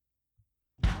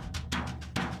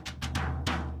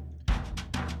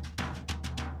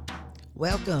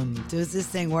Welcome to Is This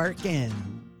Thing Working?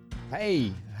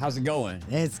 Hey, how's it going?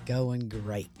 It's going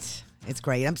great. It's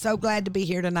great. I'm so glad to be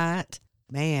here tonight.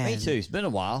 Man. Me too. It's been a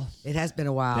while. It has been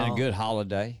a while. Been a good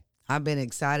holiday. I've been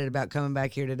excited about coming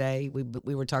back here today.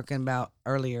 We were talking about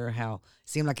earlier how it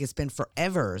seemed like it's been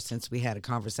forever since we had a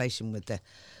conversation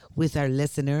with our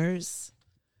listeners.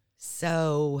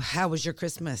 So, how was your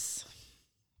Christmas?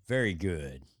 Very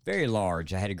good. Very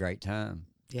large. I had a great time.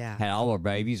 Yeah. Had all our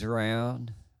babies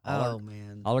around.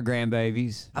 Man. All our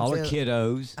grandbabies. All our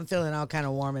kiddos. I'm feeling all kind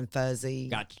of warm and fuzzy.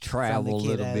 Got to travel a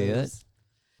little bit.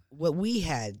 Well, we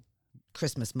had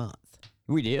Christmas month.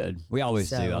 We did. We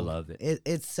always do. I love it.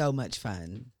 It's so much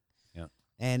fun. Yeah.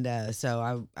 And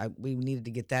so we needed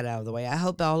to get that out of the way. I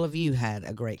hope all of you had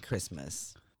a great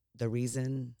Christmas. The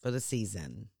reason for the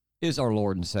season is our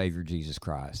Lord and Savior, Jesus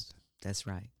Christ. That's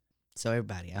right. So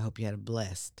everybody, I hope you had a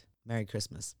blessed Merry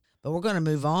Christmas. But we're going to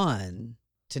move on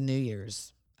to New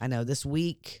Year's. I know this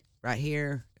week right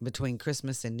here between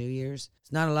Christmas and New Year's,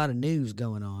 there's not a lot of news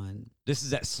going on. This is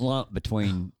that slump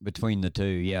between the two,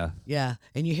 yeah. Yeah,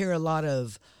 and you hear a lot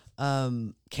of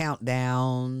countdowns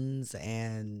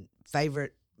and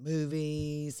favorite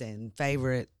movies and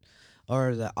the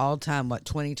all-time,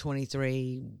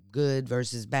 2023, good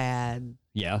versus bad.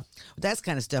 Yeah. That's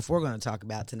kind of stuff we're going to talk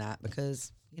about tonight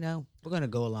because, we're going to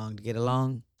go along to get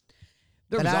along.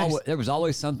 There was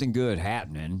always something good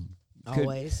happening.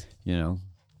 Always.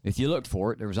 If you looked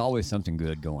for it, there was always something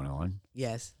good going on.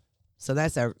 Yes. So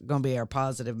that's going to be our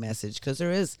positive message because there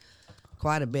is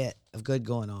quite a bit of good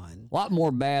going on. A lot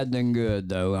more bad than good,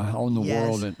 though, on the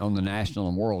world and on the national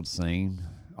and world scene.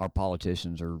 Our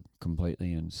politicians are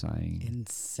completely insane.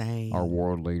 Insane. Our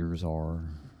world leaders are.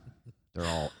 They're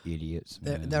all idiots.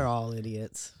 They're all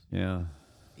idiots. Yeah.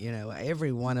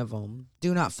 Every one of them.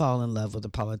 Do not fall in love with a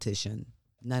politician.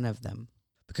 None of them.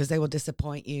 Because they will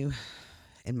disappoint you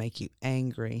and make you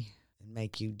angry and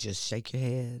make you just shake your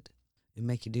head and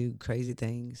make you do crazy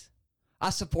things.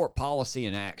 I support policy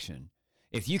and action.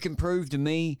 If you can prove to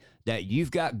me that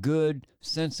you've got good,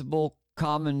 sensible,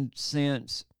 common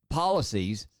sense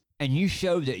policies and you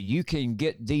show that you can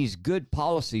get these good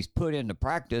policies put into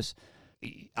practice,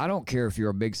 I don't care if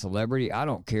you're a big celebrity. I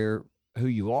don't care who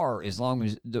you are, as long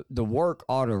as the work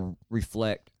ought to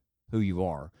reflect who you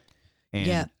are. And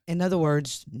yeah, in other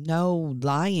words, no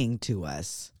lying to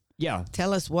us. Yeah.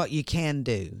 Tell us what you can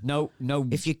do. No.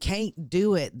 If you can't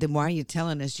do it, then why are you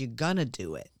telling us you're going to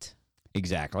do it?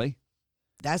 Exactly.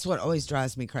 That's what always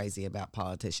drives me crazy about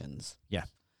politicians. Yeah.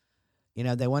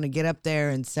 They want to get up there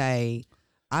and say,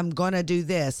 I'm going to do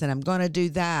this and I'm going to do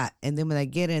that. And then when they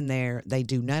get in there, they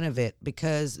do none of it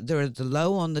because they're the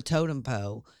low on the totem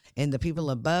pole. And the people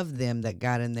above them that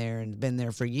got in there and been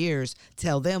there for years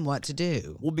tell them what to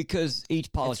do. Well, because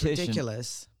each politician, it's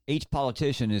ridiculous. Each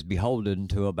politician is beholden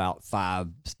to about 5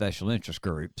 special interest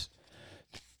groups.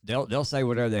 They'll say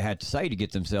whatever they had to say to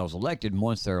get themselves elected. And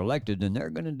once they're elected, then they're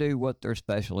going to do what their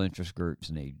special interest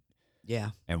groups need.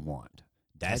 Yeah. And want.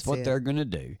 That's what they're going to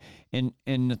do. And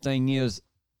the thing is,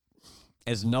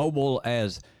 as noble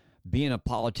as being a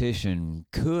politician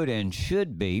could and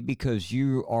should be, because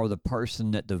you are the person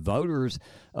that the voters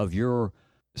of your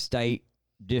state,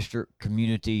 district,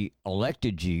 community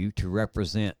elected you to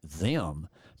represent them,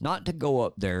 not to go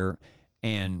up there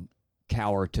and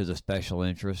cower to the special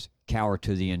interest, cower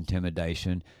to the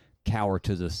intimidation, cower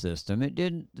to the system.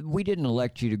 We didn't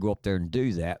elect you to go up there and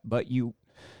do that, but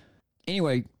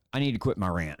anyway, I need to quit my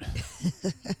rant.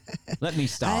 Let me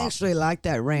stop. I actually like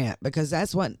that rant because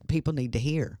that's what people need to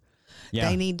hear. Yeah.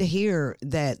 They need to hear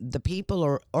that the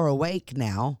people are awake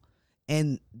now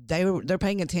and they're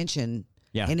paying attention.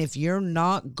 Yeah. And if you're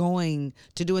not going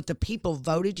to do what the people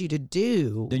voted you to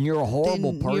do, then you're a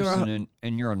horrible person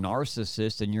and you're a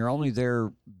narcissist and you're only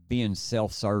there being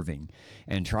self-serving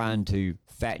and trying to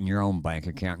fatten your own bank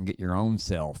account and get your own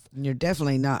self. And you're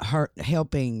definitely not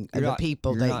helping the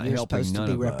people that you're supposed to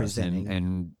be representing.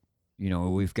 And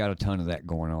we've got a ton of that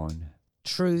going on.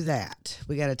 True that.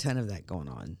 We got a ton of that going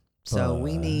on. So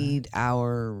we need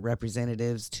our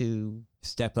representatives to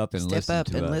step up and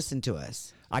listen to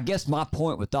us. I guess my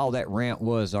point with all that rant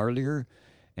was earlier,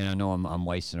 and I know I'm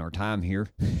wasting our time here,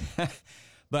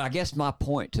 but I guess my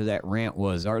point to that rant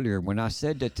was earlier when I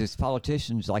said that these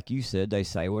politicians, like you said, they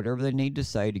say whatever they need to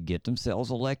say to get themselves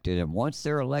elected, and once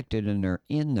they're elected and they're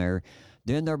in there,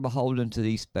 then they're beholden to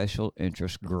these special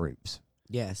interest groups.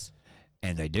 Yes.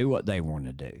 And they do what they want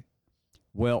to do.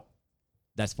 Well,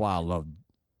 that's why I love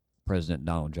President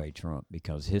Donald J. Trump,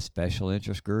 because his special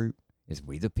interest group is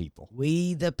we the people.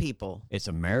 We the people. It's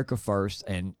America first,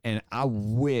 and I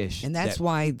wish. And that's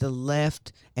why the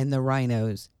left and the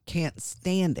rhinos can't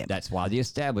stand him. That's why the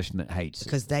establishment hates it.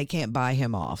 Because they can't buy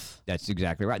him off. That's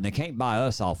exactly right. And they can't buy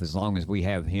us off as long as we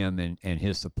have him and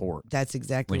his support. That's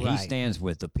exactly when right. He stands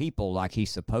with the people like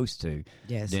he's supposed to,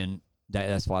 yes. then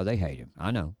that's why they hate him.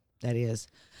 I know. That is.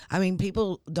 I mean,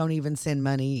 people don't even send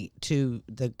money to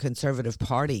the conservative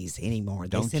parties anymore.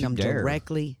 They send them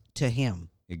directly to him.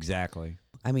 Exactly.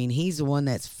 I mean, he's the one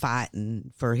that's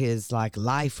fighting for his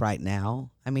life right now.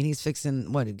 I mean, he's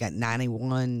fixing he got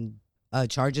 91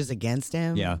 charges against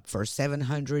him for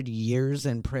 700 years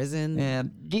in prison.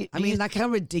 Yeah. I mean, how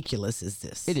ridiculous is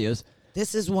this? It is.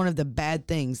 This is one of the bad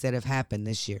things that have happened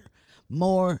this year.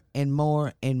 More and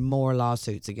more and more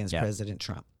lawsuits against President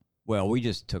Trump. Well, we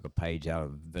just took a page out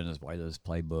of Venezuela's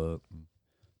playbook,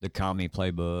 the commie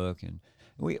playbook, and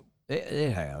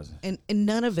it has. And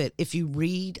none of it, if you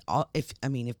read, if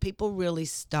people really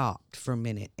stopped for a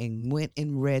minute and went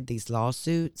and read these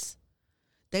lawsuits,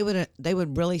 they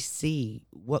would really see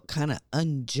what kind of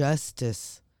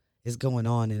injustice is going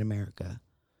on in America.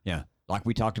 Yeah, like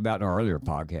we talked about in our earlier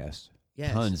podcast.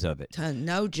 Yes. Tons of it.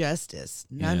 No justice,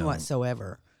 none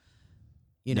whatsoever.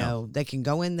 You know, they can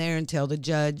go in there and tell the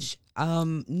judge,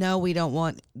 no, we don't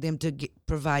want them to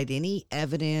provide any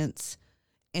evidence.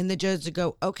 And the judge would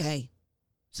go, okay.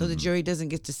 So the jury doesn't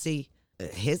get to see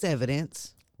his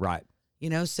evidence. Right. You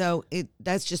know, so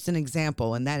that's just an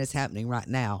example, and that is happening right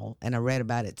now. And I read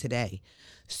about it today.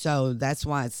 So that's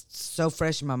why it's so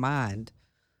fresh in my mind.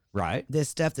 Right. This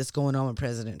stuff that's going on with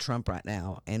President Trump right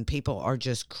now. And people are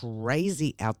just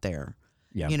crazy out there.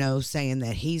 Yeah. You know, saying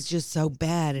that he's just so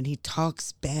bad and he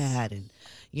talks bad and,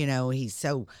 you know, he's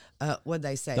so, what'd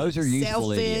they say? Those are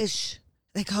useful idiots.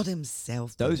 They called him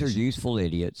selfish. Those are useful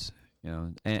idiots, you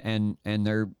know, and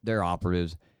they're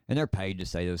operatives and they're paid to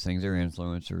say those things. They're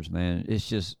influencers, man. It's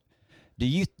just, do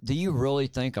you really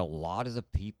think a lot of the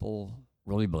people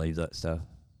really believe that stuff?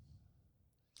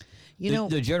 You know,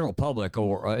 the general public,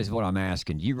 or is what I'm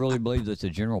asking. Do you really believe that the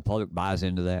general public buys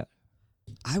into that?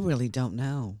 I really don't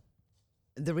know.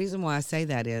 The reason why I say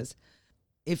that is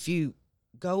if you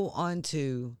go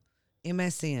onto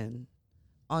MSN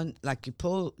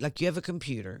you have a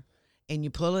computer and you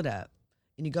pull it up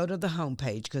and you go to the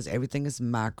homepage because everything is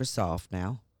Microsoft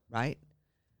now, right?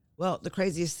 Well, the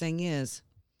craziest thing is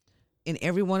in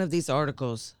every one of these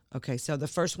articles, okay, so the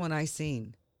first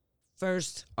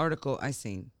article I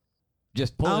seen.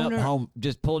 Just pulling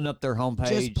up their homepage.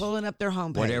 Just pulling up their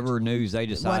homepage. Whatever news they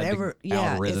decide to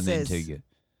algorithm into you.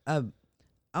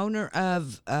 Owner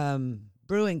of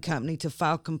brewing company to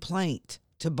file complaint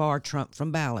to bar Trump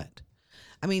from ballot.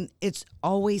 I mean, it's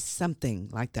always something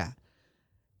like that.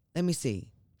 Let me see.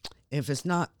 If it's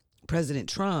not President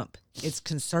Trump, it's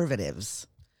conservatives.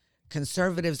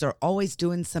 Conservatives are always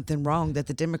doing something wrong that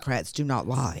the Democrats do not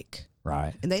like.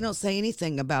 Right. And they don't say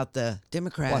anything about the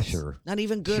Democrats. Well, sure. Not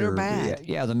even good or bad.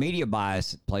 Yeah, the media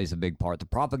bias plays a big part. The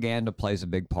propaganda plays a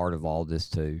big part of all this,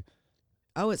 too.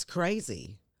 Oh, it's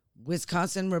crazy.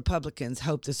 Wisconsin Republicans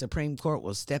hope the Supreme Court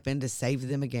will step in to save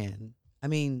them again. I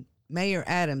mean, Mayor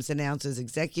Adams announces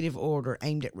executive order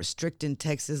aimed at restricting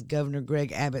Texas Governor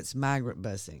Greg Abbott's migrant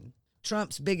busing.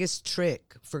 Trump's biggest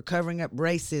trick for covering up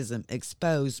racism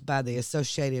exposed by the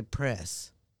Associated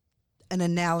Press. An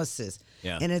analysis.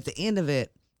 Yeah. And at the end of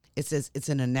it, it says it's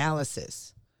an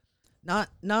analysis. Not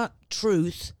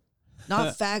truth,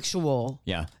 not factual.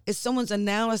 Yeah. It's someone's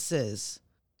analysis.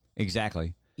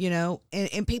 Exactly. You know,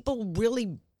 and people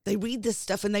really, they read this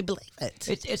stuff and they believe it.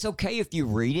 It's okay if you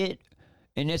read it,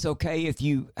 and it's okay if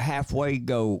you halfway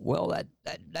go, well,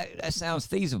 that sounds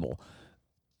feasible.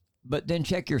 But then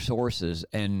check your sources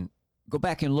and go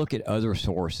back and look at other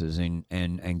sources and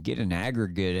get an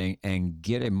aggregate and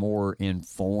get a more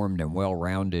informed and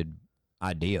well-rounded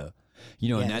idea. You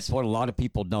know, and that's what a lot of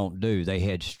people don't do. They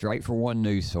head straight for one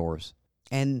news source.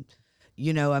 And,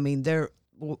 you know, I mean,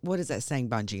 what is that saying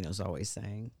Bongino's always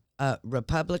saying?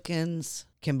 Republicans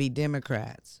can be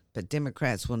Democrats, but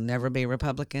Democrats will never be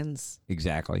Republicans.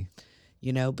 Exactly.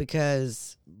 You know,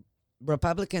 because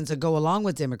Republicans will go along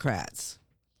with Democrats.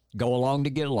 Go along to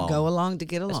get along. Go along to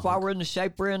get along. That's why we're in the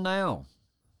shape we're in now.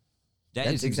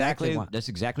 That's exactly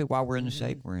why we're in the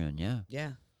shape we're in, yeah.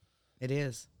 Yeah, it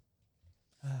is.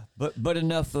 But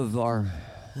enough of our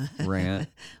rant.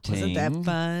 Wasn't that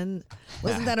fun?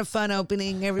 Wasn't that a fun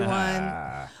opening,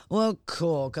 everyone? Well,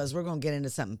 cool, because we're going to get into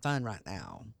something fun right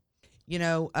now. You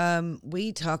know,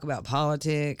 we talk about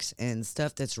politics and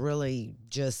stuff that's really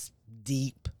just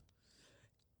deep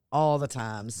all the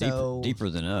time. So deeper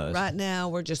than us. Right now,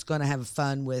 we're just going to have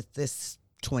fun with this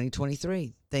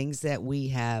 2023. Things that we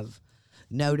have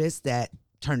noticed that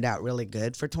turned out really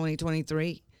good for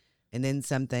 2023. And then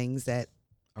some things that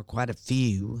are quite a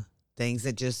few things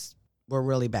that just were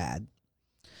really bad.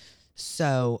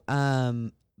 So,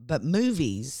 but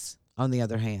movies, on the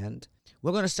other hand,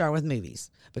 we're going to start with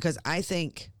movies because I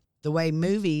think the way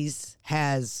movies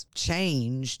has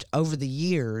changed over the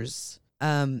years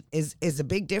is a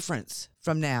big difference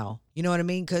from now. You know what I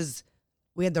mean? Because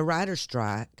we had the writer's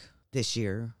strike this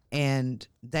year, and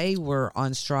they were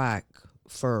on strike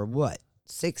for what,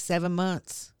 6-7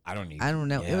 months? I don't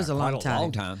know. Yeah, it was a long time.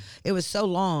 Long time. It was so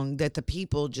long that the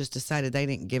people just decided they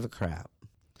didn't give a crap.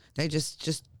 They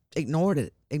just ignored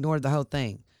it, ignored the whole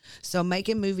thing. So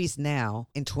making movies now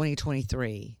in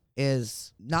 2023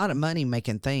 is not a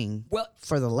money-making thing, Well,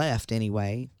 for the left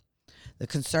anyway. The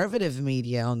conservative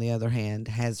media, on the other hand,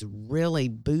 has really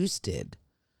boosted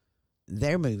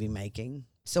their movie making.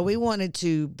 So we wanted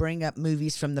to bring up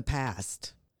movies from the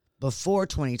past before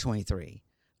 2023.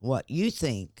 What you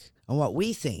think and what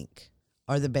we think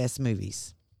are the best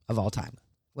movies of all time.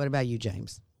 What about you,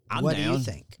 James? What do you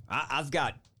think? I've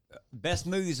got best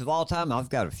movies of all time. I've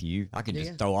got a few. I can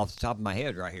just throw off the top of my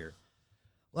head right here.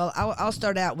 Well, I'll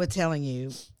start out with telling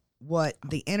you what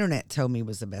the internet told me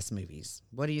was the best movies.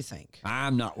 What do you think?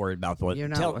 I'm not worried about what.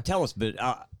 Tell us, but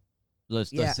let's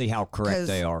see how correct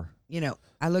they are. You know,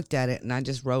 I looked at it and I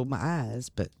just rolled my eyes,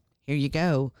 but here you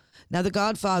go. Now, The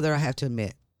Godfather, I have to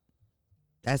admit,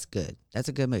 that's good. That's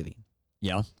a good movie.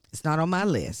 Yeah. It's not on my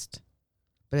list,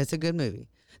 but it's a good movie.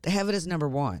 They have it as number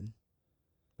 1,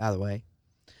 by the way.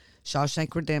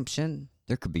 Shawshank Redemption.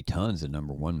 There could be tons of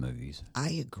number 1 movies. I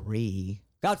agree.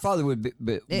 Godfather will be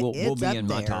in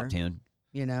my there, top 10.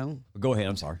 You know. Go ahead.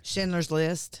 I'm sorry. Schindler's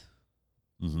List.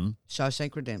 Mm-hmm.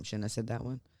 Shawshank Redemption. I said that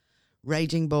one.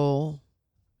 Raging Bull.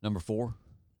 Number 4.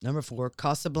 Number 4.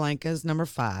 Casablanca is number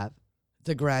 5.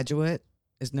 The Graduate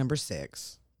is number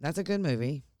 6. That's a good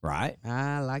movie. Right.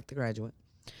 I like The Graduate.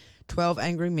 12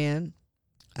 Angry Men.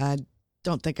 I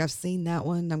don't think I've seen that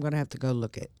one. I'm going to have to go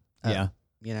look it up. Yeah.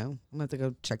 You know, I'm going to have to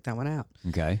go check that one out.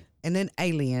 Okay. And then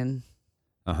Alien.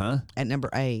 Uh-huh. At number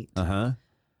 8. Uh-huh.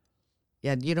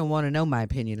 Yeah, you don't want to know my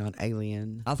opinion on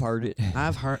Alien. I've heard it.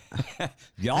 I've heard.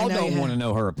 Y'all don't want to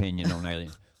know her opinion on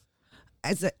Alien.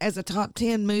 As a top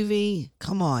 10 movie,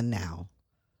 come on now.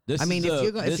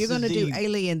 If you're going to do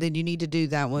Alien, then you need to do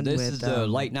that one. This with is the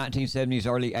late 1970s,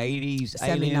 early 80s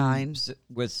 79 Alien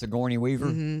with Sigourney Weaver.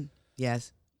 Mm-hmm.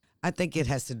 Yes, I think it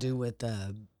has to do with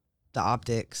the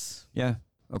optics. Yeah.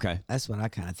 Okay. That's what I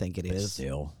kind of think it is.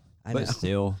 Still, I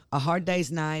know. A Hard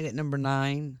Day's Night at number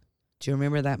 9. Do you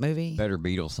remember that movie? Better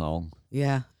Beatles song.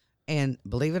 Yeah, and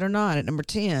believe it or not, at number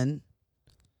 10,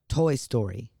 Toy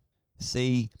Story.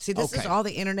 See, this is all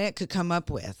the internet could come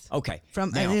up with. Okay.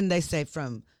 And then they say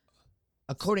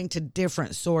according to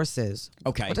different sources.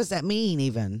 Okay. What does that mean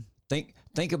even? Think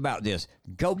about this.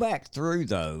 Go back through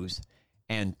those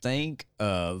and think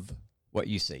of what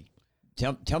you see.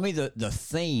 Tell me the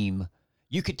theme.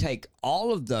 You could take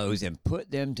all of those and put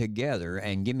them together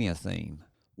and give me a theme.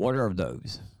 What are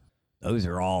those? Those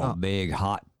are all big,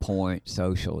 hot point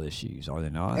social issues, are they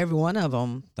not? Every one of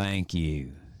them. Thank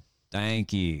you.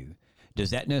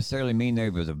 Does that necessarily mean they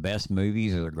were the best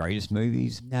movies or the greatest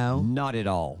movies? No. Not at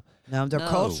all. No, they're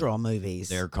cultural movies.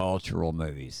 They're cultural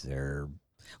movies. Well,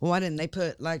 why didn't they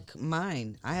put, like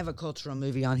mine? I have a cultural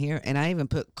movie on here, and I even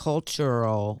put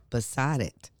cultural beside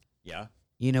it. Yeah.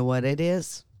 You know what it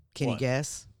is? Can you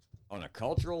guess? On a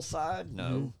cultural side? No.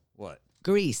 Mm-hmm. What?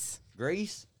 Grease.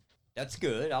 That's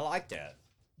good. I like that.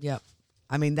 Yep.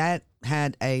 I mean, that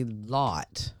had a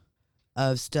lot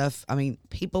of stuff. I mean,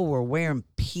 people were wearing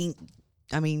pink.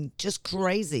 I mean, just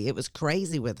crazy. It was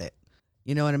crazy with it.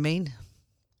 You know what I mean?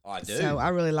 Oh, I do. So I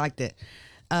really liked it.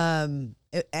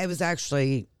 It was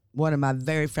actually one of my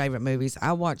very favorite movies.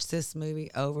 I watched this movie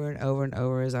over and over and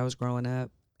over as I was growing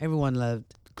up. Everyone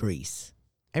loved Grease.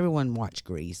 Everyone watched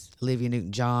Grease. Olivia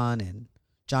Newton-John and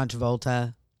John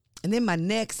Travolta. And then my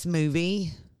next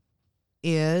movie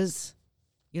is,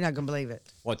 you're not going to believe it.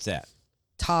 What's that?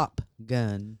 Top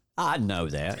Gun. I know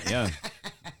that, yeah.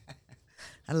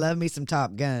 I love me some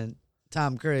Top Gun.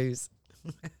 Tom Cruise.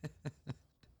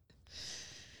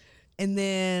 And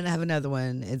then I have another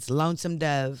one. It's Lonesome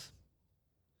Dove.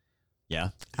 Yeah.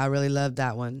 I really loved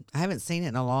that one. I haven't seen it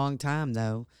in a long time,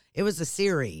 though. It was a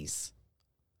series.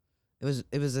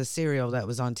 It was a serial that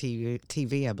was on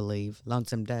TV, I believe.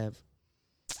 Lonesome Dove.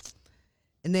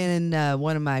 And then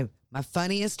one of my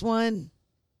funniest one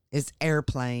is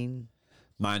Airplane.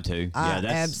 Mine too. I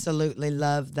absolutely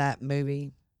love that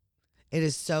movie. It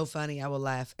is so funny. I will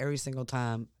laugh every single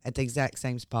time at the exact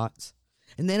same spots.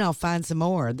 And then I'll find some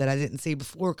more that I didn't see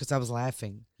before because I was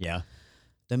laughing. Yeah.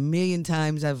 The million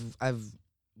times I've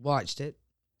watched it.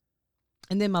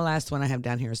 And then my last one I have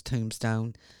down here is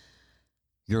Tombstone.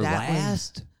 Your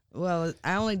last? Well,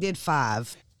 I only did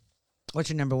 5. What's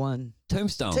your number one?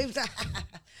 Tombstone.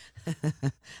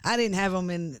 I didn't have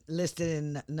them listed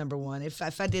in number one.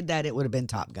 If I did that, it would have been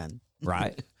Top Gun.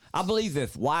 Right. I believe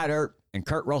if Wyatt Earp and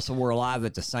Kurt Russell were alive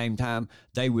at the same time,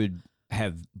 they would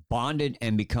have bonded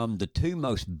and become the 2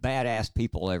 most badass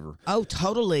people ever. Oh,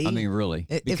 totally. I mean, really.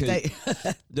 Because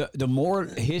the more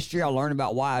history I learned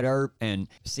about Wyatt Earp and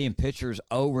seeing pictures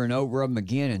over and over of them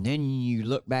again, and then you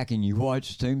look back and you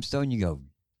watch Tombstone, you go,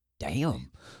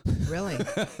 damn. Really?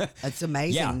 It's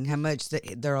amazing how much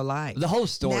they're alike. The whole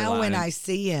story. Now, when I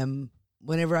see him,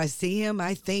 whenever I see him,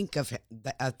 I think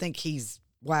he's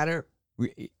Wyatt Earp.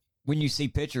 When you see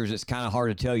pictures, it's kind of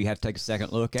hard to tell. You have to take a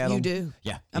second look at them. You do.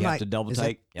 Yeah. You have to double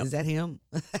take. Is that him?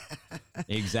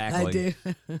 Exactly. I do.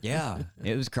 Yeah.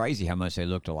 It was crazy how much they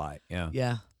looked alike. Yeah.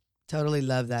 Yeah. Totally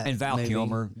love that. And Val movie.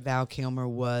 Kilmer. Val Kilmer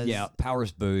was. Yeah.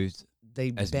 Powers Booth.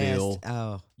 The as best. Bill.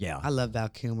 Oh. Yeah. I love Val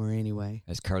Kilmer anyway.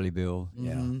 As Curly Bill.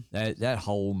 Mhm. Yeah. That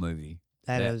whole movie.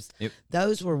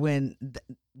 Those were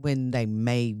when they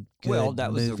made good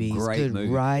that was movies, a great good movie.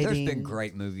 writing. There's been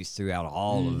great movies throughout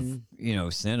all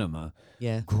of cinema.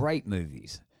 Yeah. Great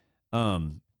movies.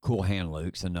 Cool Hand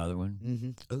Luke's another one.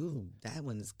 Mm-hmm. Ooh, that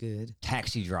one's good.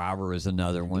 Taxi Driver is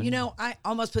another one. You know, I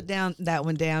almost put that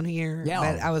one down here. Yeah.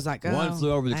 But I was like, One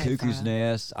Flew Over the Cuckoo's 5.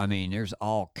 Nest. I mean, there's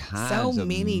all kinds of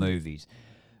many movies.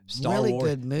 Star really Wars.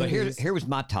 good movies. But here was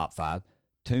my top 5.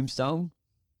 Tombstone,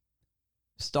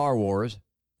 Star Wars,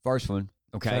 first one.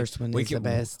 Okay. First one is the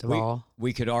best of all.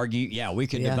 We could argue, we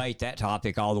could debate that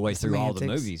topic all the way through all the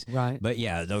movies. Right. But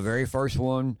yeah, the very first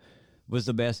one was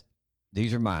the best.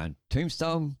 These are mine.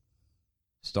 Tombstone,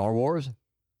 Star Wars,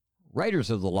 Raiders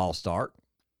of the Lost Ark,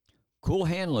 Cool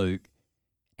Hand Luke,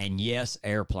 and yes,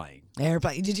 Airplane.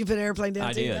 Airplane. Did you put Airplane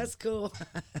down too? did. That's cool.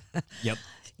 Yep.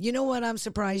 You know what I'm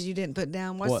surprised you didn't put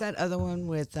down? What's that other one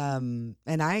with, and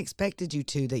I expected you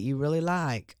to, that you really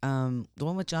like? The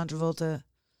one with John Travolta.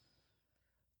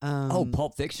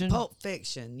 Pulp Fiction? Pulp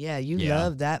Fiction. Yeah, you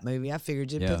love that movie. I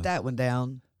figured you'd put that one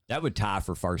down. That would tie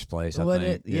for first place, I Would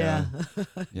think. it? Yeah.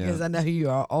 Because I know you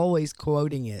are always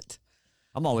quoting it.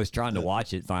 I'm always trying to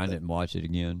watch it, find it, and watch it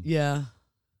again. Yeah.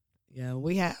 Yeah,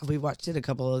 we watched it a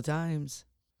couple of times.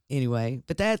 Anyway,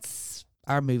 but that's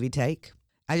our movie take.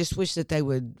 I just wish that they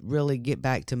would really get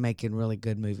back to making really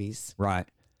good movies. Right.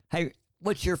 Hey,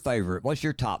 what's your favorite? What's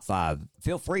your top 5?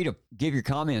 Feel free to give your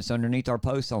comments underneath our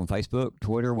posts on Facebook,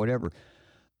 Twitter, whatever.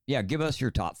 Yeah, give us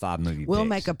your top 5 movie We'll picks.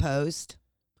 make a post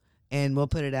and we'll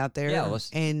put it out there. Yeah,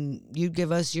 and you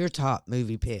give us your top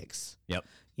movie picks. Yep.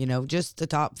 You know, just the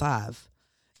top 5.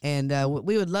 And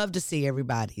we would love to see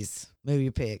everybody's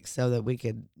movie picks so that we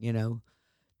could,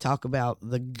 talk about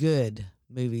the good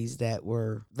movies that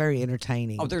were very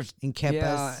entertaining. And kept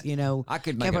us,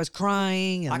 kept us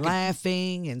crying and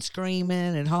laughing and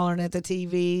screaming and hollering at the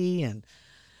TV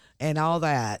and all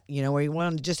that, where you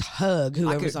want to just hug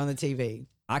whoever's on the TV.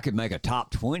 I could make a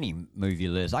top 20 movie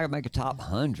list. I could make a top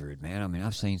 100, man. I mean,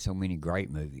 I've seen so many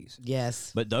great movies.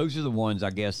 Yes. But those are the ones, I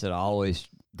guess, that I always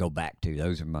go back to.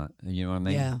 Those are my, you know what I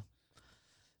mean? Yeah.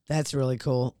 That's really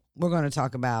cool. We're going to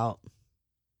talk about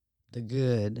the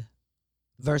good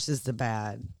versus the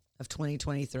bad of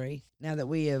 2023. Now that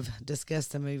we have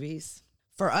discussed the movies,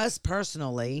 for us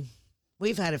personally,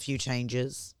 we've had a few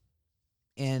changes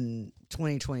in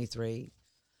 2023.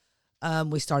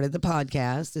 We started the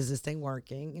podcast. Is this thing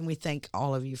working? And we thank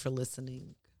all of you for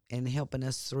listening and helping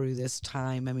us through this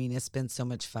time. I mean, it's been so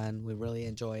much fun. We really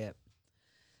enjoy it.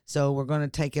 So we're going to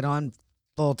take it on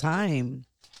full time.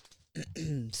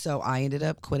 So I ended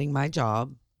up quitting my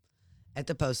job at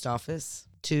the post office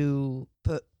to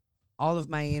put all of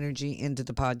my energy into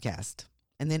the podcast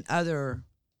and then other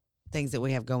things that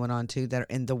we have going on too that are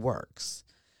in the works.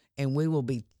 And we will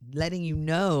be letting you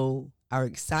know our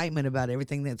excitement about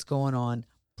everything that's going on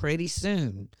pretty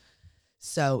soon.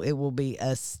 So it will be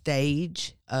a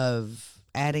stage of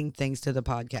adding things to the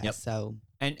podcast. Yep. So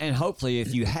and hopefully,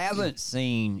 if you haven't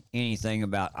seen anything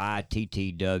about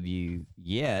ITTW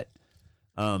yet,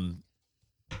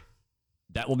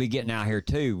 that will be getting out here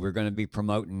too. We're going to be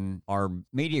promoting our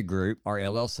media group, our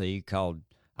LLC called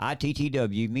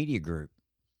ITTW Media Group.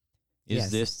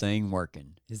 Is this thing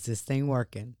working? Is this thing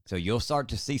working? So you'll start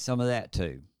to see some of that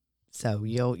too. So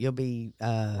you'll be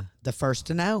the first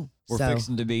to know. We're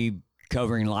fixing to be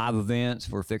covering live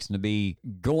events. We're fixing to be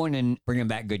going and bringing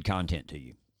back good content to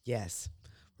you. Yes.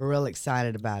 We're real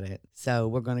excited about it. So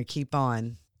we're going to keep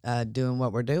on doing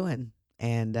what we're doing.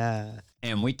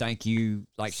 And we thank you,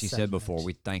 like she said before,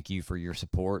 we thank you for your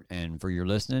support and for your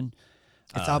listening.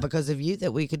 It's all because of you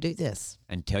that we could do this.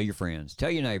 And tell your friends, tell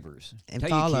your neighbors, and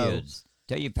tell your kids,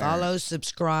 tell your parents. Follow,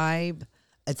 subscribe.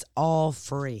 It's all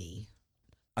free.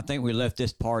 I think we left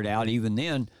this part out even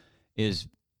then, is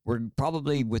we're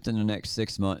probably within the next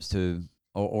 6 months to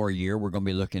or a year, we're going to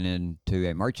be looking into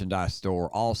a merchandise store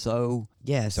also.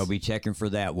 Yes. So be checking for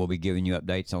that. We'll be giving you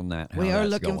updates on that. We are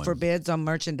looking for bids on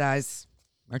merchandisers.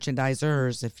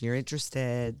 If you're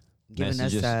interested, giving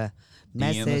us a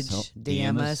message,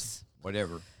 DM us.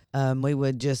 Whatever. We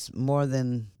would just more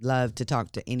than love to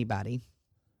talk to anybody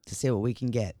to see what we can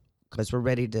get, because we're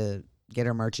ready to get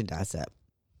our merchandise up.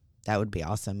 That would be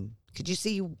awesome. Could you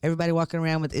see everybody walking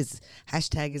around with is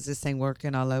this thing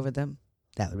working all over them?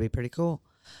 That would be pretty cool.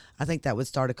 I think that would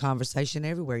start a conversation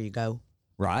everywhere you go.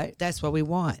 Right. That's what we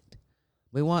want.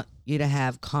 We want you to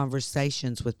have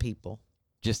conversations with people.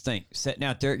 Just think, sitting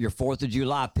out there at your 4th of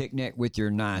July picnic with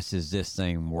your nice, is this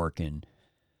thing working?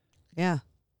 Yeah.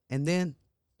 And then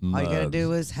all you got to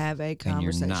do is have a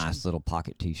conversation. And your nice little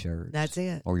pocket T-shirt. That's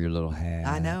it. Or your little hat.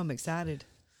 I know. I'm excited.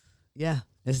 Yeah.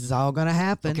 This is all going to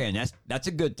happen. Okay, and that's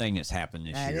a good thing that's happened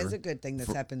this year. That is a good thing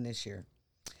that's happened this year.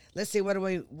 Let's see, what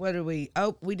do we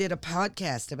oh, we did a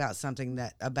podcast about something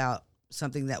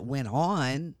that went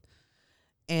on,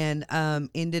 and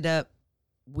the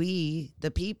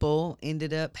people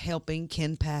ended up helping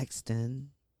Ken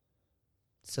Paxton.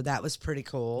 So that was pretty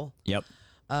cool. Yep.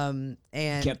 And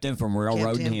kept him from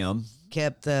railroading him.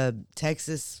 Kept the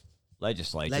Texas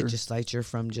legislature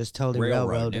from just totally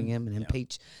railroading him and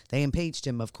they impeached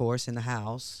him, of course, in the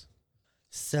House.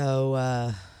 So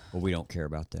well, we don't care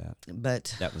about that.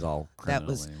 But that was all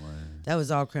criminal anyway. That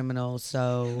was all criminal.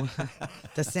 So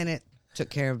the Senate took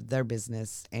care of their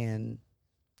business and,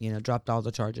 dropped all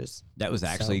the charges. That was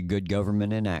actually good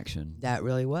government in action. That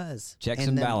really was. Checks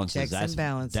and balances. And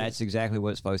balances. That's exactly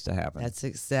what's supposed to happen. That's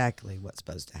exactly what's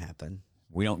supposed to happen.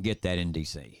 We don't get that in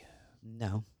D.C.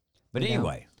 No. But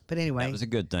anyway. That was a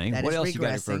good thing. What else you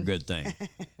got for a good thing?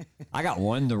 I got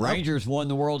one. The Rangers won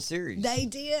the World Series. They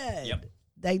did. Yep.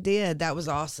 They did. That was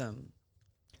awesome.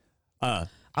 I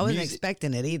wasn't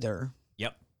expecting it either.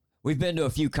 Yep. We've been to a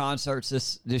few concerts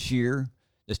this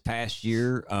past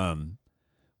year.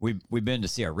 We've been to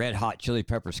see a Red Hot Chili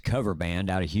Peppers cover band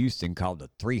out of Houston called the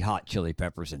Three Hot Chili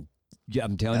Peppers, and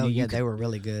I'm telling you, they were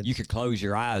really good. You could close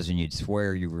your eyes and you'd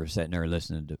swear you were sitting there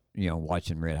listening to,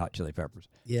 watching Red Hot Chili Peppers.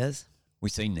 Yes. We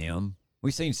seen them.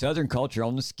 We seen Southern Culture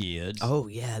on the Skids. Oh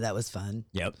yeah, that was fun.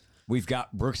 Yep. We've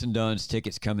got Brooks and Dunn's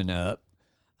tickets coming up.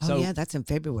 Oh yeah, that's in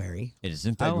February. It is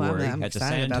in February I'm at the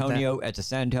San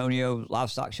Antonio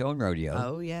Livestock Show and Rodeo.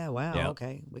 Oh yeah, wow. Yep.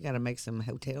 Okay, we got to make some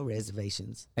hotel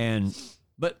reservations.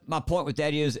 But my point with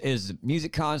that is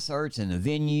music concerts and the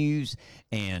venues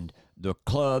and the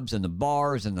clubs and the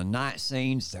bars and the night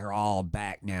scenes, they're all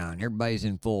back now and everybody's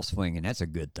in full swing, and that's a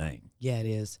good thing. Yeah, it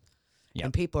is. Yep.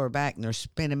 And people are back and they're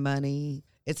spending money.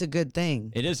 It's a good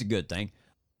thing. It is a good thing.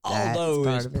 Although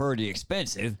it's pretty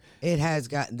expensive.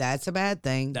 That's a bad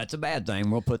thing. That's a bad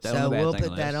thing. We'll put that on the bad thing list. So we'll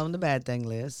put that on the bad thing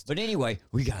list. But anyway,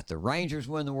 we got the Rangers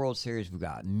win the World Series. We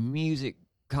got music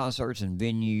concerts and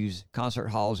venues, concert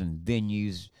halls and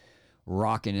venues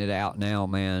rocking it out now,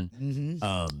 man.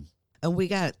 Mm-hmm. And we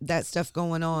got that stuff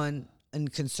going on in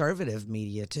conservative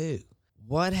media too.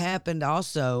 What happened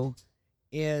also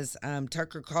is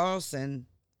Tucker Carlson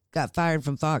got fired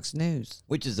from Fox News.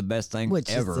 Which is the best thing ever. Which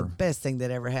is the best thing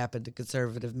that ever happened to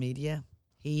conservative media.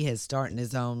 He is starting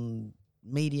his own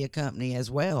media company as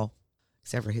well.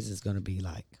 Except for his is going to be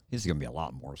like... His is going to be a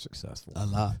lot more successful. A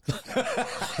lot.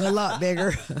 A lot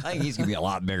bigger. I think he's going to be a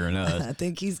lot bigger than us. I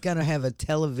think he's going to have a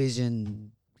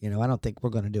television... I don't think we're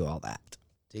going to do all that.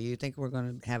 Do you think we're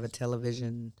going to have a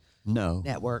television...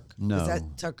 network? No. Is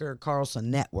that Tucker Carlson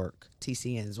Network?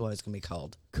 TCN is what it's going to be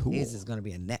called. Cool. His is going to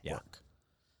be a network.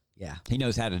 Yeah. He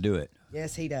knows how to do it.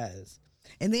 Yes, he does.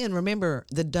 And then remember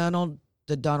the Donald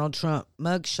Trump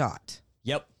mugshot.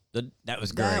 Yep. That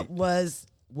was great. That was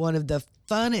one of the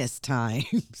funnest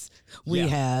times we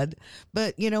had.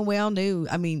 But, we all knew.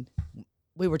 I mean,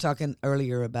 we were talking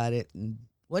earlier about it. And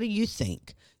what do you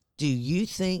think? Do you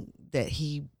think that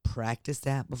he practiced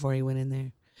that before he went in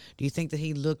there? Do you think that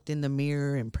he looked in the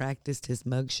mirror and practiced his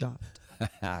mugshot?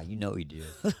 You know he did.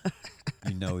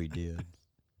 You know he did.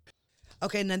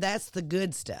 Okay, now that's the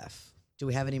good stuff. Do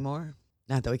we have any more?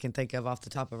 Not that we can think of off the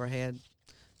top of our head.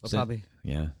 Probably.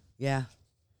 Yeah. Yeah.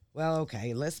 Well,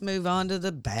 okay, let's move on to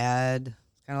the bad.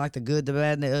 Kind of like the good, the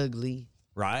bad, and the ugly.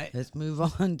 Right. Let's move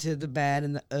on to the bad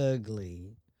and the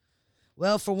ugly.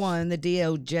 Well, for one, the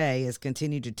DOJ has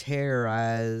continued to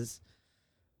terrorize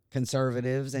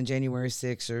conservatives and January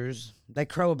 6ers. They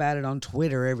crow about it on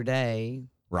Twitter every day.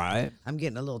 Right. I'm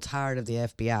getting a little tired of the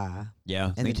FBI.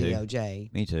 Yeah, and me the too.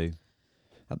 DOJ. Me too.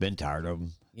 I've been tired of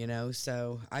them.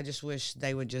 So I just wish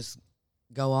they would just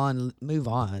go on, move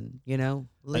on,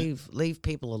 leave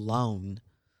people alone.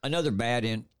 Another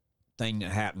thing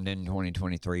that happened in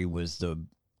 2023 was the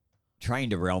train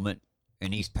derailment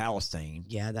in East Palestine.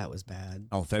 Yeah, that was bad.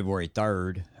 On February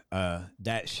 3rd,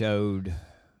 that showed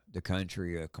the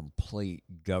country a complete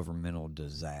governmental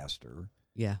disaster.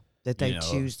 Yeah, that they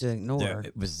choose to ignore.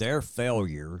 It was their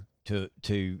failure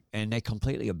and they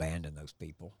completely abandoned those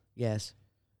people. Yes,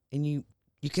 and you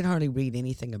can hardly read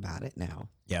anything about it now.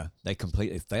 Yeah, they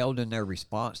completely failed in their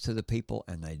response to the people,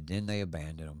 and then they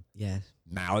abandoned them. Yes.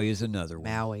 Maui is another one.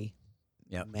 Maui.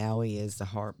 Yep. Maui is the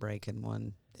heartbreaking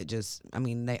one.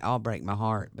 They all break my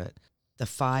heart, but the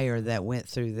fire that went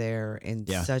through there in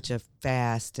such a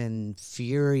fast and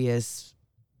furious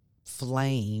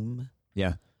flame.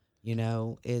 Yeah.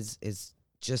 Is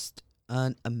just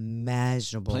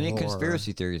unimaginable. Plenty horror. of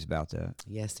conspiracy theories about that.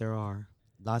 Yes, there are.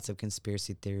 Lots of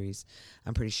conspiracy theories.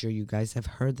 I'm pretty sure you guys have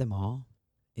heard them all.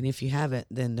 And if you haven't,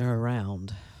 then they're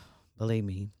around. Believe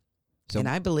me. And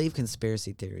I believe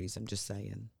conspiracy theories. I'm just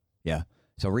saying. Yeah.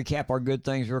 So recap our good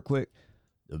things real quick.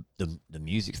 The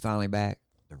music's finally back.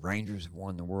 The Rangers have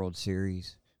won the World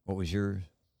Series. What was yours?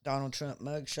 Donald Trump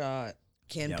mugshot.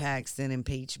 Ken Paxton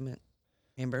impeachment.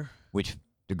 Remember? Which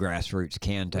the grassroots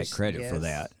can take credit for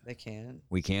that. They can.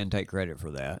 We can take credit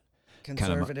for that.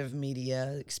 Conservative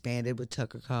media expanded with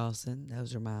Tucker Carlson.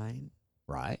 Those are mine.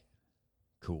 Right.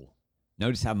 Cool.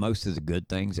 Notice how most of the good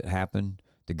things that happen,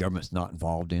 the government's not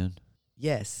involved in?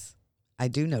 Yes, I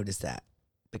do notice that.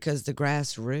 Because the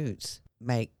grassroots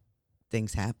make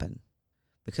things happen.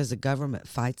 Because the government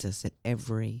fights us at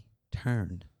every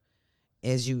turn.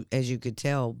 As you could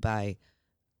tell by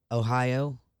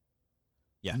Ohio,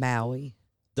 Maui.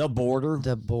 The border.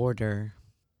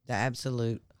 The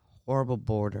absolute horrible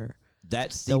border.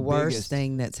 That's the worst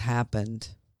thing that's happened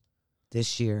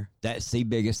this year. That's the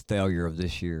biggest failure of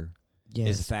this year. Yes.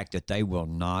 Is the fact that they will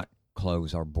not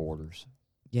close our borders.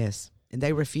 Yes. And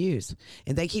they refuse.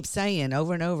 And they keep saying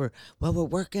over and over, well, we're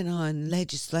working on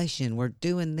legislation. We're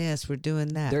doing this. We're doing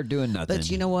that. They're doing nothing.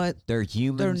 But you know what? They're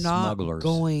human smugglers.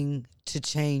 They're not going to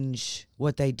change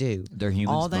what they do. They're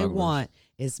human All smugglers. they want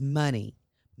is money.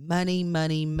 Money,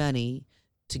 money, money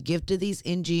to give to these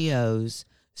NGOs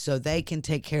so they can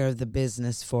take care of the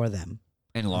business for them.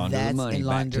 And launder the money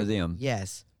back to them.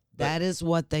 Yes. That is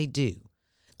what they do.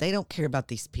 They don't care about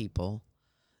these people.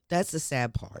 That's the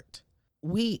sad part.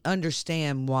 We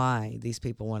understand why these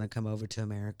people want to come over to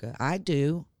America. I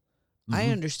do. Mm-hmm. I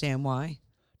understand why.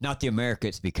 Not the America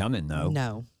it's becoming, though.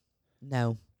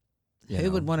 No.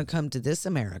 Who would want to come to this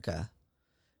America?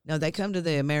 No, they come to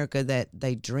the America that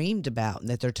they dreamed about and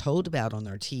that they're told about on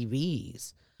their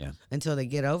TVs. Yeah. Until they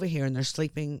get over here and they're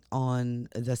sleeping on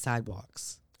the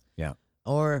sidewalks. Yeah.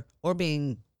 Or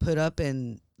being put up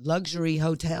in luxury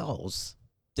hotels.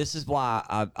 This is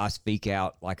why I speak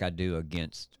out like I do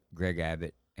against Greg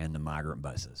Abbott and the migrant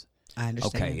buses. I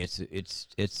understand. Okay,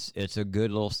 it's a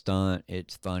good little stunt.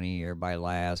 It's funny. Everybody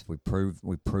laughs. We prove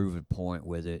a point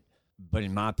with it. But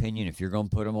in my opinion, if you're going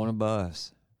to put them on a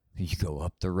bus, you go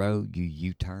up the road, you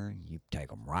U-turn, you take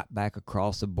them right back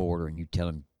across the border, and you tell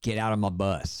them, get out of my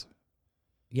bus.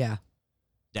 Yeah.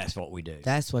 That's what we do.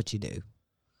 That's what you do.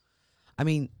 I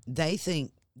mean, they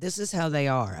think this is how they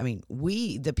are. I mean,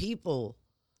 we, the people,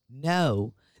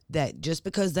 know that just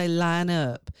because they line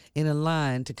up in a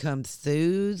line to come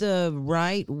through the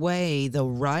right way, the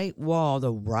right wall,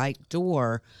 the right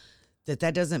door,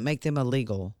 that doesn't make them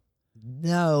illegal.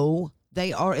 No,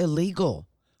 they are illegal.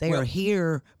 They are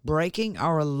here breaking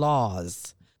our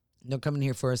laws. They're coming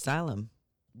here for asylum.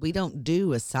 We don't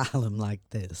do asylum like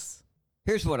this.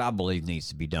 Here's what I believe needs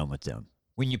to be done with them.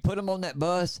 When you put them on that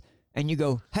bus and you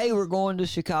go, hey, we're going to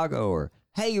Chicago, or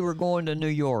hey, we're going to New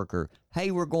York, or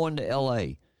hey, we're going to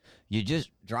L.A., you just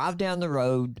drive down the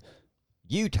road,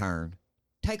 U-turn,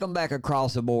 take them back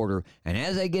across the border, and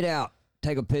as they get out,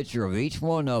 take a picture of each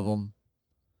one of them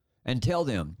and tell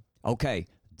them, okay,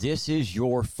 this is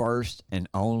your first and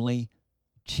only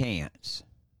chance.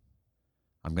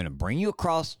 I'm going to bring you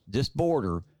across this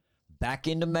border back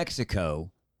into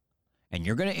Mexico, and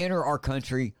you're going to enter our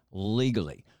country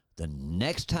legally. The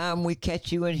next time we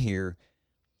catch you in here,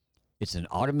 it's an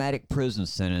automatic prison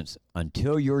sentence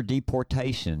until your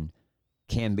deportation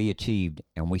can be achieved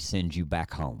and we send you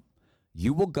back home.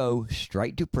 You will go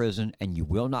straight to prison and you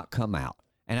will not come out.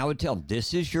 And I would tell them,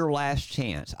 this is your last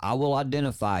chance. I will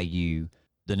identify you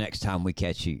the next time we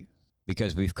catch you.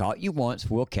 Because we've caught you once,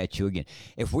 we'll catch you again.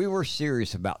 If we were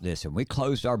serious about this and we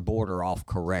closed our border off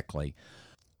correctly,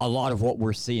 a lot of what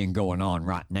we're seeing going on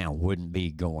right now wouldn't be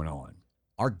going on.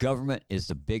 Our government is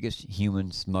the biggest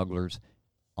human smugglers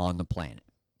on the planet.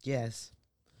 Yes,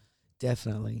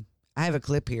 definitely. I have a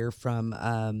clip here from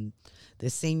the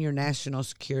Senior National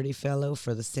Security Fellow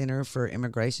for the Center for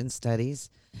Immigration Studies.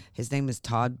 His name is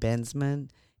Todd Bensman.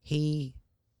 He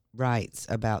writes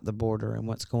about the border and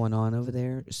what's going on over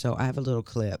there. So I have a little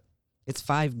clip. It's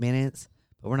 5 minutes,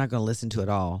 but we're not going to listen to it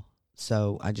all.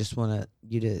 So I just want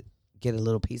you to get a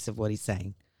little piece of what he's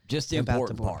saying. Just the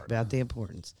important part. About the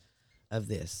importance of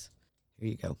this. Here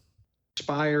you go.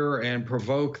 Inspire and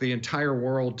provoke the entire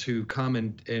world to come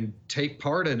and take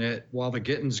part in it while the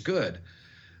getting's good.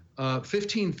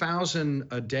 15,000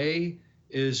 a day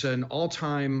is an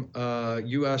all-time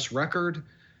U.S. record.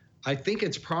 I think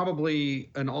it's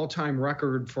probably an all-time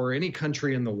record for any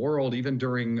country in the world, even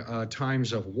during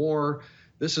times of war.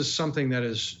 This is something that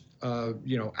is,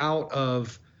 out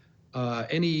of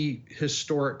any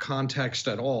historic context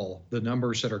at all. The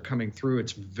numbers that are coming through,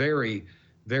 it's very,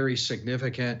 very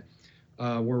significant.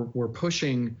 We're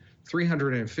pushing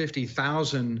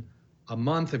 350,000 a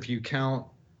month if you count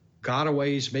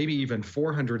gotaways, maybe even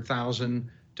 400,000,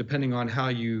 depending on how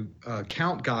you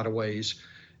count gotaways.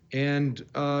 And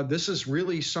this is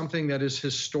really something that is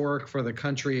historic for the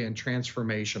country and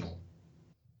transformational.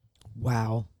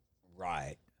 Wow.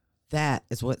 Right. That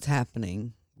is what's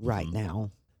happening right now.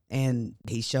 And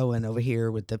he's showing over here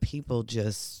with the people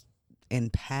just in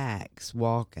packs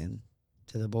walking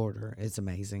to the border. It's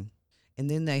amazing. And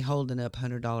then they holding up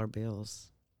 $100 bills.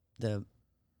 The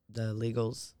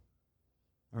illegals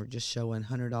are just showing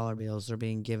 $100 bills. They're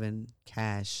being given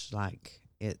cash like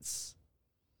it's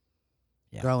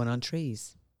growing on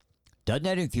trees. Doesn't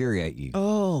that infuriate you?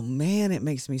 Oh, man, it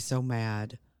makes me so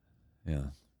mad.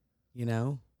 Yeah. You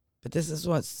know? But this is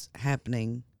what's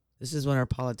happening. This is what our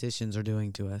politicians are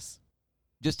doing to us.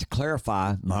 Just to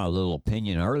clarify my little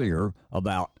opinion earlier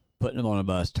about putting them on a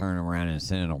bus, turning around and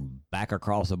sending them back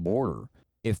across the border.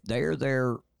 If they're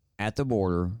there at the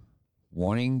border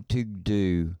wanting to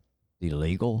do the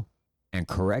legal and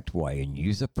correct way and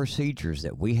use the procedures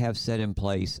that we have set in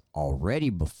place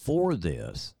already before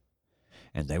this,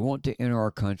 and they want to enter our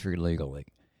country legally,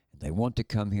 they want to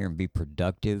come here and be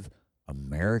productive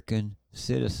American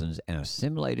citizens and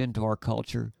assimilate into our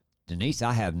culture, Denise,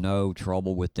 I have no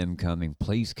trouble with them coming.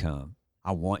 Please come.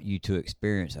 I want you to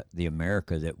experience the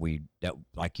America that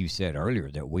like you said earlier,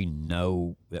 that we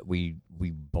know, that we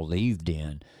believed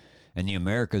in, and the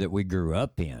America that we grew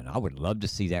up in. I would love to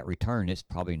see that return. It's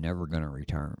probably never going to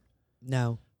return.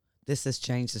 No, this has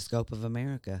changed the scope of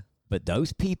America. But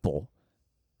those people,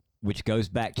 which goes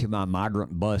back to my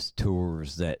migrant bus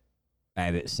tours that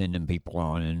Abbott's sending people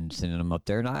on and sending them up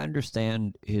there, and I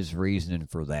understand his reasoning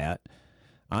for that.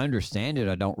 I understand it.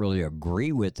 I don't really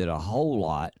agree with it a whole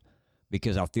lot,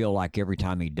 because I feel like every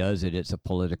time he does it, it's a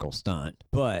political stunt.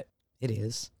 But it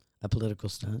is a political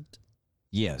stunt.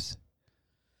 Yes.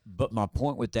 But my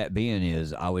point with that being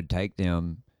is I would take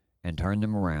them and turn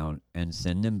them around and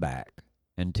send them back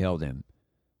and tell them,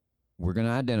 we're going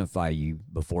to identify you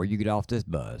before you get off this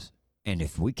bus. And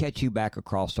if we catch you back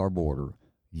across our border,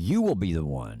 you will be the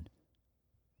one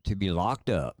to be locked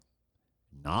up,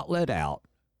 not let out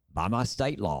by my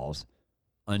state laws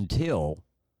until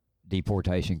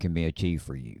deportation can be achieved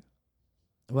for you.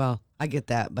 Well, I get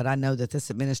that, but I know that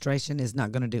this administration is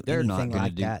not going to do anything like that. They're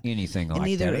not going to do anything like that. And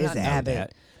neither is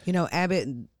Abbott. You know, Abbott,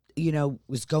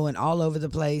 was going all over the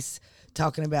place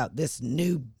talking about this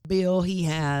new bill he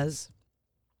has,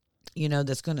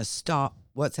 that's going to stop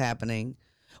what's happening.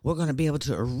 We're going to be able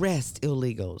to arrest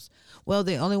illegals. Well,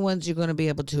 the only ones you're going to be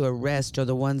able to arrest are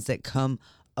the ones that come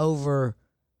over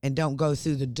and don't go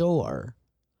through the door.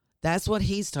 That's what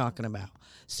he's talking about.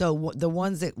 So the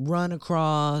ones that run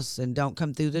across and don't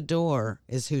come through the door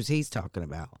is who he's talking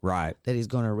about. Right. That he's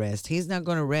going to arrest. He's not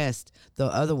going to arrest the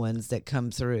other ones that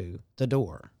come through the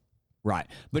door. Right.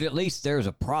 But at least there's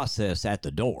a process at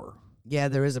the door. Yeah,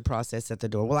 there is a process at the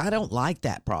door. Well, I don't like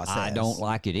that process. I don't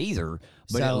like it either.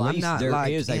 But So at I'm least not there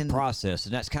is like a in- process.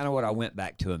 And that's kind of what I went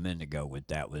back to a minute ago with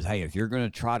that was, hey, if you're going to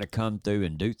try to come through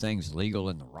and do things legal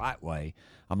in the right way,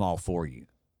 I'm all for you.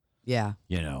 Yeah.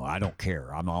 I don't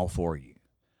care. I'm all for you.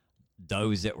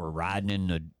 Those that were riding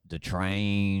in the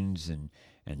trains and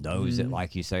those that,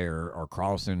 like you say, are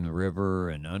crossing the river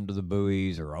and under the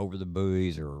buoys or over the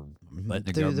buoys or letting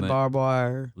the Through government the barbed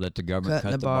wire. let the government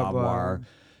Cutting cut the the barbed barbed wire.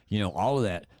 wire. All of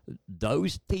that.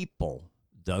 Those people,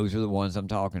 those are the ones I'm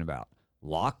talking about.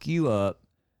 Lock you up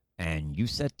and you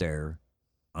sit there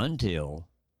until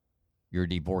your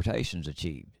deportation's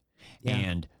achieved. Yeah.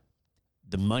 And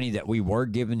the money that we were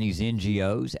giving these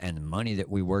NGOs and the money that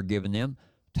we were giving them,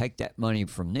 take that money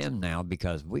from them now,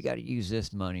 because we got to use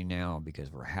this money now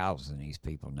because we're housing these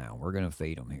people now. We're going to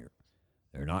feed them here.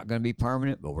 They're not going to be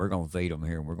permanent, but we're going to feed them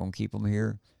here, and we're going to keep them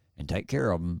here and take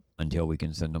care of them until we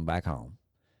can send them back home.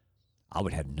 I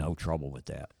would have no trouble with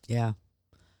that. Yeah,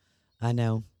 I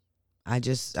know. I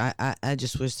just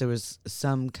wish there was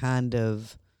some kind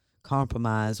of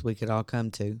compromise we could all come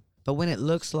to. But when it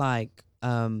looks like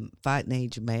fighting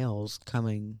age males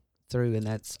coming through and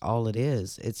that's all it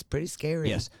is, it's pretty scary.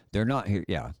 Yes, they're not here.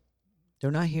 Yeah,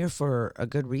 they're not here for a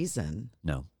good reason.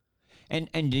 No.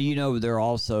 And do you know there are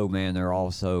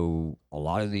also a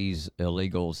lot of these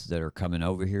illegals that are coming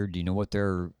over here. Do you know what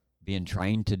they're being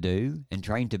trained to do and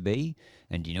trained to be?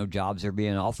 And do you know jobs they're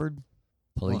being offered?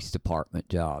 Police department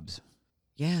jobs.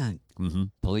 Yeah. Mm-hmm.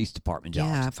 Police department jobs.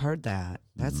 Yeah, I've heard that.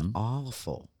 That's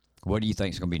awful. What do you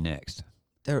think is going to be next?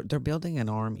 They're building an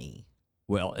army.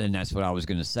 Well, and that's what I was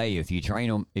going to say. If you train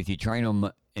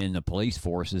them in the police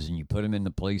forces and you put them in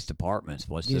the police departments,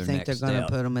 what's their next step? Do you think they're going to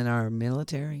put them in our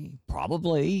military?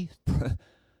 Probably.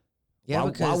 Yeah,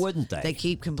 why wouldn't they? They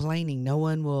keep complaining. No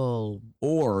one will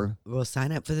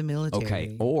sign up for the military.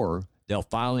 Okay, or they'll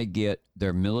finally get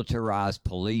their militarized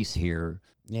police here.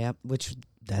 Yeah, which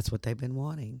that's what they've been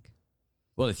wanting.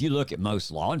 Well, if you look at most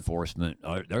law enforcement,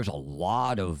 there's a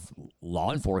lot of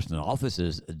law enforcement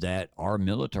offices that are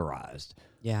militarized.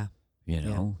 Yeah. You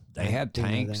know, they have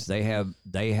tanks, they have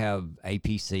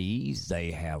APCs,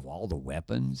 they have all the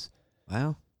weapons.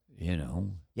 Wow. You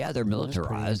know, yeah, they're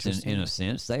militarized in a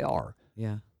sense. They are.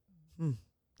 Yeah.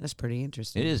 That's pretty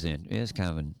interesting. It is kind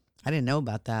of an... I didn't know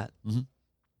about that. Mm-hmm.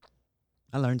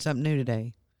 I learned something new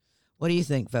today. What do you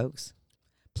think, folks?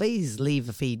 Please leave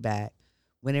a feedback.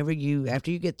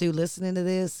 After you get through listening to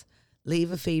this,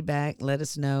 leave a feedback. Let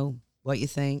us know what you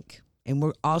think. And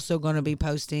we're also going to be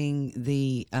posting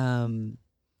the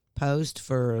post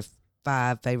for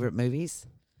 5 favorite movies.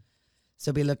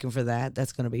 So be looking for that.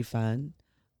 That's going to be fun.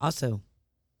 Also,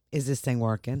 is this thing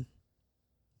working?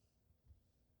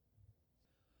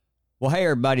 Well, hey,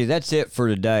 everybody, that's it for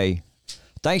today.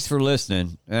 Thanks for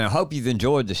listening. And I hope you've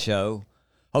enjoyed the show.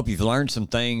 Hope you've learned some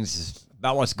things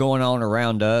about what's going on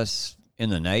around us in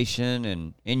the nation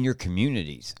and in your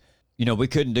communities. You know, we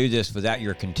couldn't do this without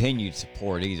your continued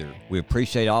support either. We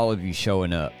appreciate all of you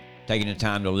showing up, taking the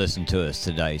time to listen to us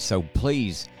today. So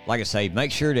please, like I say,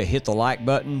 make sure to hit the like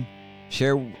button,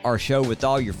 share our show with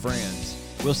all your friends.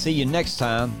 We'll see you next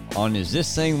time on Is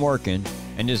This Thing Working?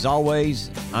 And as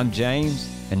always, I'm James,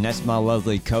 and that's my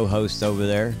lovely co-host over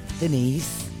there,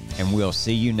 Denise. And we'll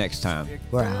see you next time.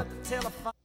 We're out.